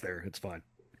no waste there. It's fine.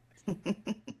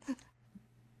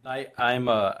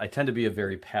 I tend to be a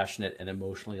very passionate and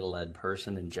emotionally led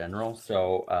person in general.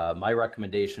 So my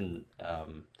recommendation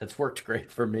that's worked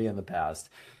great for me in the past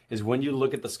is when you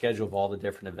look at the schedule of all the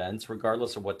different events,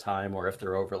 regardless of what time or if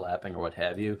they're overlapping or what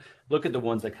have you, look at the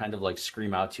ones that kind of like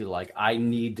scream out to you, like, I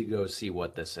need to go see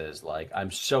what this is. Like, I'm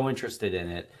so interested in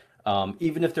it.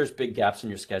 Even if there's big gaps in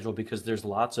your schedule, because there's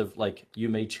lots of, like, you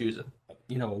may choose, a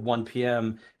 1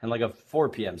 p.m. and like a 4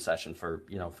 p.m. session for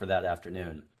that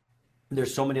afternoon.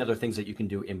 There's so many other things that you can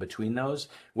do in between those,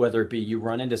 whether it be you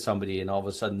run into somebody and all of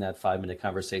a sudden that 5-minute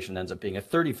conversation ends up being a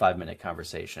 35-minute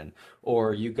conversation,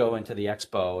 or you go into the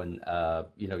expo and,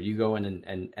 you go in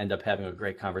and end up having a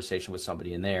great conversation with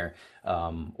somebody in there,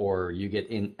 or you get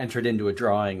entered into a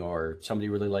drawing, or somebody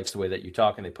really likes the way that you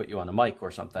talk and they put you on a mic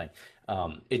or something.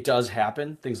 It does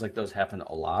happen. Things like those happen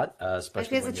a lot,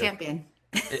 especially as a champion.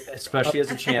 Especially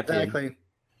as a champion.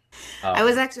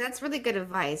 Exactly. That's really good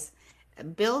advice.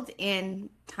 Build in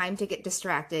time to get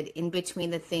distracted in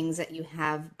between the things that you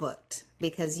have booked,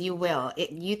 because you will.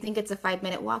 You think it's a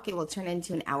 5-minute walk, it will turn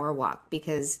into an hour walk,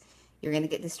 because you're going to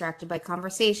get distracted by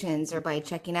conversations or by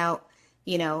checking out,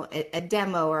 a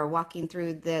demo or walking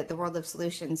through the world of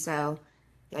solutions. So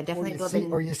I definitely build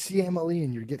in. Or you see Emily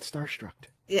and you get starstruck.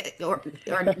 Yeah, or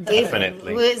David,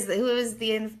 who is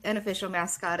the unofficial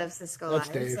mascot of Cisco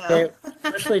Live. Dave. So.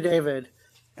 Especially David.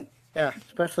 Yeah,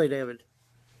 especially David.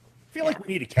 I feel like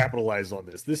we need to capitalize on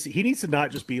this. He needs to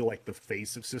not just be like the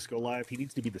face of Cisco Live. He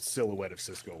needs to be the silhouette of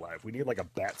Cisco Live. We need like a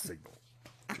bat signal.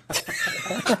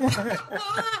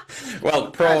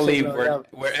 Well, probably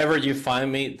wherever you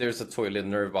find me, there's a toilet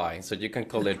nearby, so you can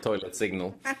call it toilet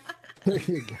signal. There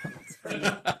you go.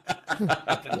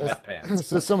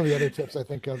 So some of the other tips I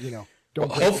think of,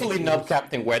 don't. Hopefully not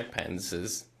Captain Wet Pants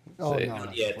is. Oh,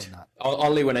 no, yet. Not.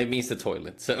 Only when I miss the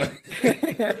toilet. So.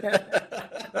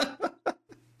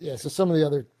 Yeah, so some of the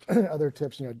other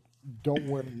tips, don't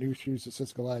wear new shoes to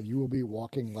Cisco Live. You will be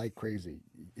walking like crazy.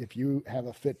 If you have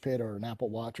a Fitbit or an Apple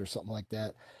Watch or something like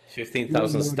that,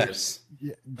 15,000 steps.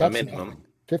 Yeah, that's minimum.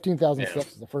 15,000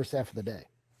 steps is the first half of the day.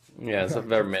 Yeah, it's a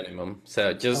very minimum.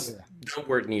 So just don't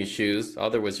wear new shoes.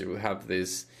 Otherwise, you will have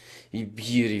these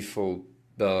beautiful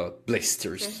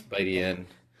blisters by the end.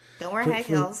 Don't wear high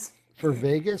heels. For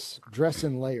Vegas, dress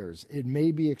in layers. It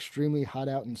may be extremely hot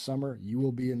out in summer. You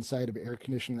will be inside of air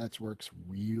conditioning that works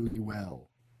really well.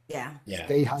 Yeah.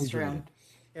 Stay hydrated.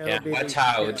 Yeah, watch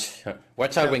out.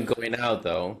 Watch out when going out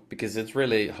though, because it's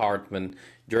really hard when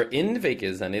you're in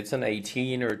Vegas and it's an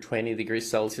 18 or 20 degrees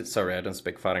Celsius. Sorry, I don't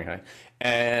speak Fahrenheit.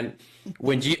 And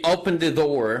when you open the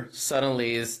door,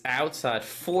 suddenly it's outside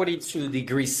 42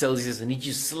 degrees Celsius and it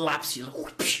just slaps you.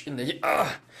 And then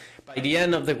by the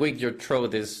end of the week, your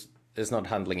throat is not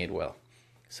handling it well.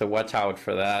 So watch out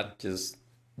for that. Just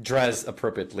dress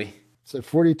appropriately. So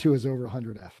 42 is over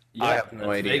 100F. Yeah, I have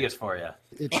no idea. Vegas for you.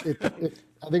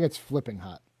 I think it's flipping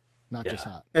hot, not just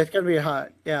hot. It's gonna be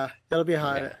hot. Yeah, it'll be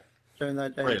hot during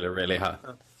that day. Really, really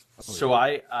hot. So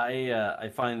I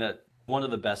find that one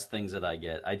of the best things that I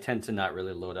get, I tend to not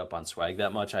really load up on swag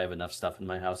that much. I have enough stuff in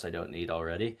my house I don't need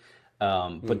already.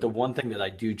 But the one thing that I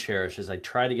do cherish is I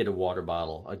try to get a water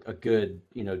bottle, a good,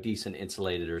 decent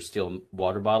insulated or steel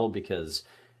water bottle, because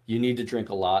you need to drink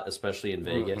a lot, especially in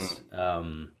Vegas,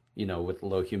 with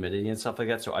low humidity and stuff like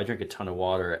that. So I drink a ton of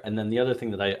water. And then the other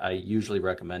thing that I usually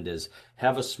recommend is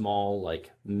have a small,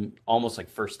 almost like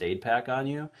first aid pack on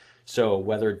you. So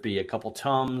whether it be a couple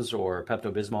Tums or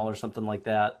Pepto-Bismol or something like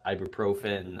that,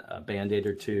 ibuprofen, a Band-Aid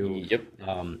or two.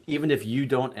 Yep. Even if you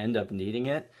don't end up needing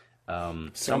it,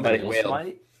 somebody else will.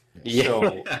 might. Yeah.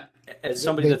 So as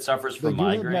somebody that suffers from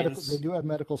migraines, they do have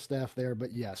medical staff there,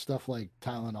 but yeah, stuff like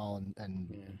Tylenol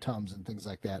and Tums and things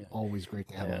like that, always great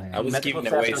to have on hand. I was Medical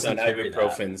giving staff away doesn't some carry that.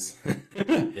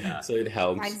 ibuprofens, so it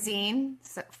helps. Izine,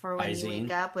 for when you Izine.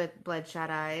 wake up with bloodshot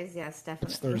eyes. Yes,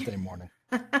 definitely. It's Thursday morning.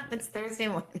 It's Thursday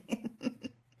morning.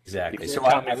 exactly. You're So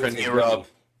coming I from would say Europe.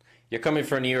 You're coming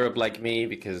from Europe like me,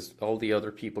 because all the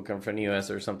other people come from the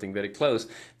US or something very close.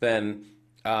 Then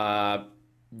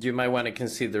you might want to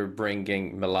consider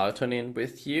bringing melatonin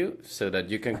with you so that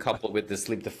you can couple with the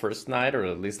sleep the first night, or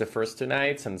at least the first 2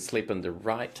 nights, and sleep in the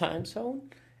right time zone,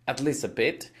 at least a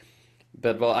bit.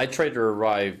 But well, I try to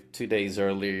arrive 2 days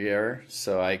earlier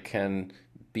so I can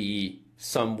be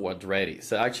somewhat ready.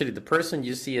 So actually, the person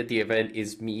you see at the event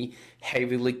is me,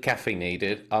 heavily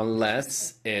caffeinated,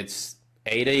 unless it's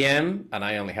 8 a.m. and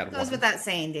I only had Goes one. without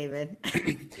saying, David.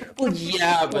 Well,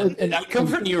 yeah, but I come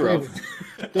from Europe.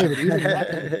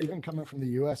 David, even coming from the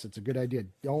U.S., it's a good idea.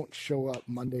 Don't show up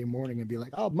Monday morning and be like,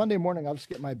 "Oh, Monday morning, I'll just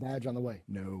get my badge on the way."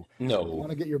 No, you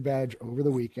want to get your badge over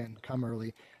the weekend. Come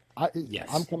early. Yes.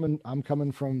 I'm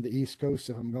coming from the East Coast.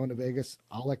 If I'm going to Vegas,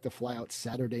 I'll like to fly out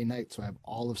Saturday night, so I have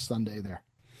all of Sunday there.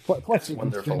 Plus, you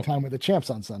can spend time with the champs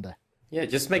on Sunday. Yeah,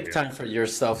 just make time for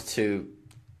yourself to,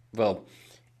 well,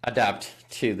 adapt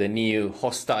to the new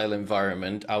hostile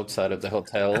environment outside of the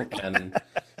hotel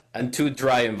and too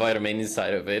dry environment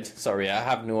inside of it. Sorry, I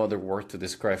have no other word to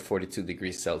describe 42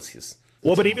 degrees Celsius.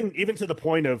 Well, but even to the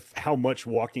point of how much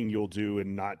walking you'll do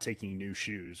and not taking new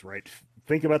shoes, right?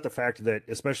 Think about the fact that,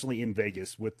 especially in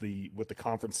Vegas with the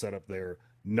conference setup there,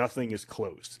 nothing is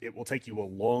closed. It will take you a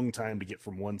long time to get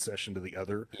from one session to the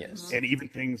other. Yes. And even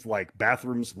things like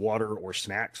bathrooms, water, or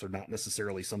snacks are not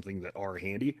necessarily something that are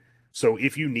handy. So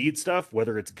if you need stuff,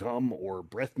 whether it's gum or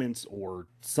breath mints or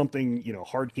something,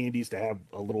 hard candies to have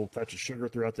a little touch of sugar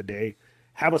throughout the day,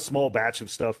 have a small batch of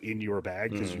stuff in your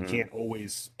bag, because you can't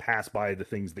always pass by the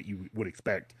things that you would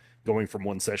expect going from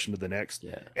one session to the next.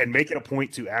 Yeah. And make it a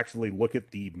point to actually look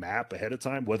at the map ahead of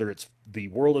time, whether it's the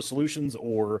World of Solutions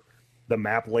or the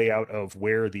map layout of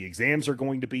where the exams are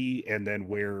going to be, and then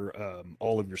where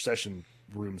all of your session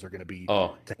rooms are going to be,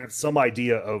 to have some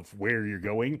idea of where you're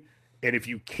going. And if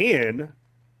you can,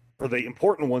 for the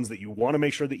important ones that you want to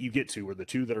make sure that you get to, or the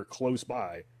two that are close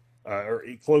by, or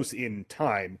close in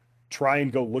time, try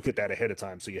and go look at that ahead of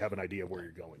time so you have an idea of where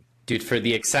you're going. Dude, for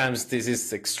the exams, this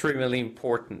is extremely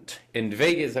important. In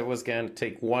Vegas, I was going to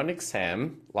take one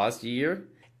exam last year,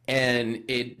 and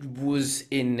it was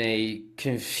in a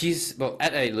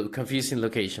confusing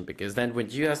location, because then when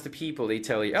you ask the people, they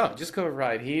tell you, oh, just go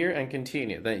right here and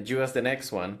continue. Then you ask the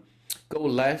next one, go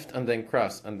left and then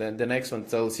cross, and then the next one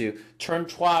tells you turn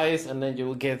twice, and then you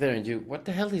will get there, and what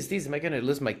the hell is this? Am I going to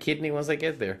lose my kidney once I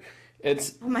get there?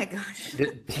 It's Oh my gosh.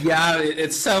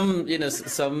 it's some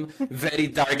some very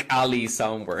dark alley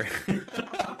somewhere.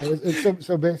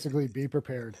 So basically, be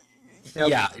prepared.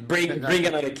 Yeah, bring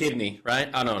another kidney, right?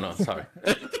 Oh no, sorry.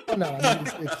 No, I mean,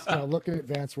 it's look in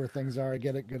advance where things are.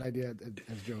 Get a good idea,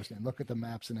 as Joe was saying. Look at the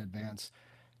maps in advance.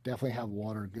 Definitely have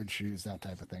water, good shoes, that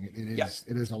type of thing. It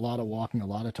is a lot of walking, a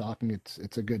lot of talking.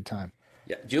 It's a good time.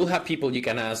 Yeah, you'll have people you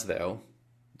can ask though.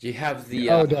 You have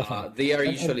the they are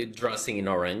usually dressing in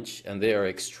orange, and they are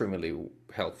extremely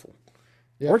helpful.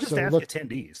 Or just ask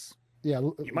attendees. Yeah,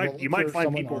 you might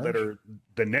find people that are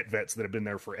the net vets that have been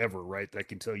there forever, right? That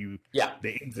can tell you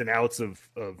the ins and outs of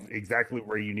exactly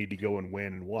where you need to go and when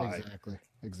and why.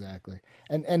 Exactly.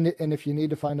 And if you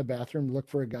need to find a bathroom, look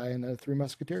for a guy in a Three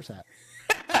Musketeers hat.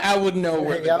 I would know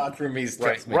where the Yep. bathroom is.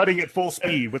 Right. Trust me. Running at full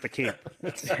speed with a cape.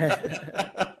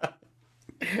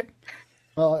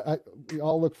 Well, we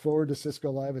all look forward to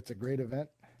Cisco Live. It's a great event.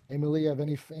 Emily, you have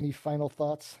any final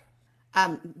thoughts?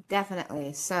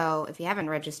 Definitely. So if you haven't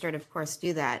registered, of course,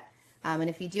 do that. And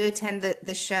if you do attend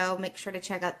the show, make sure to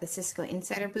check out the Cisco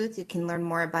Insider booth. You can learn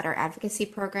more about our advocacy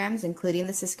programs, including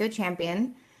the Cisco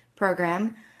Champion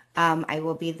program. I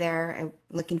will be there. I'm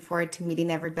looking forward to meeting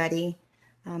everybody.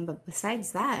 But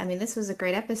besides that, I mean, this was a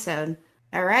great episode.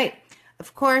 All right.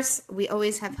 Of course, we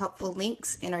always have helpful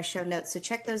links in our show notes. So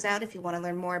check those out if you want to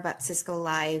learn more about Cisco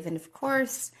Live. And of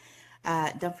course,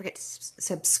 don't forget to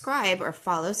subscribe or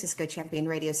follow Cisco Champion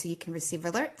Radio so you can receive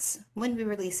alerts when we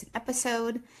release an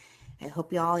episode. I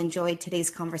hope you all enjoyed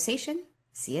today's conversation.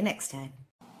 See you next time.